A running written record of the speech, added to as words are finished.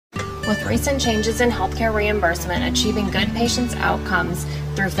With recent changes in healthcare reimbursement, achieving good patients' outcomes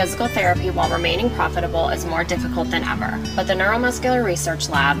through physical therapy while remaining profitable is more difficult than ever. But the Neuromuscular Research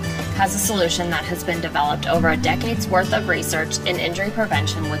Lab has a solution that has been developed over a decade's worth of research in injury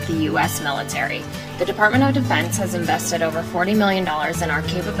prevention with the U.S. military. The Department of Defense has invested over $40 million in our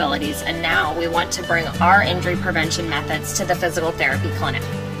capabilities, and now we want to bring our injury prevention methods to the physical therapy clinic.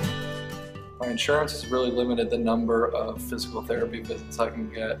 My insurance has really limited the number of physical therapy visits I can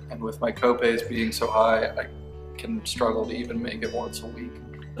get, and with my copays being so high, I can struggle to even make it once a week.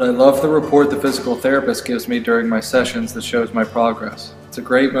 But I love the report the physical therapist gives me during my sessions that shows my progress. It's a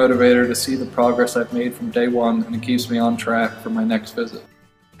great motivator to see the progress I've made from day one, and it keeps me on track for my next visit.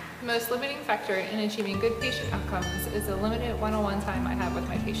 The most limiting factor in achieving good patient outcomes is the limited one-on-one time I have with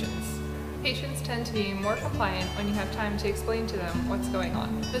my patients. Patients tend to be more compliant when you have time to explain to them what's going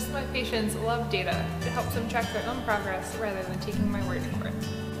on. This is why patients love data. It helps them track their own progress rather than taking my word for it.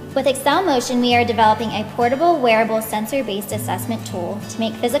 With AccelMOTION, we are developing a portable, wearable, sensor-based assessment tool to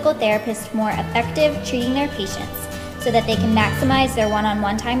make physical therapists more effective treating their patients so that they can maximize their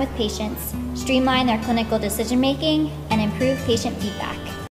one-on-one time with patients, streamline their clinical decision-making, and improve patient feedback.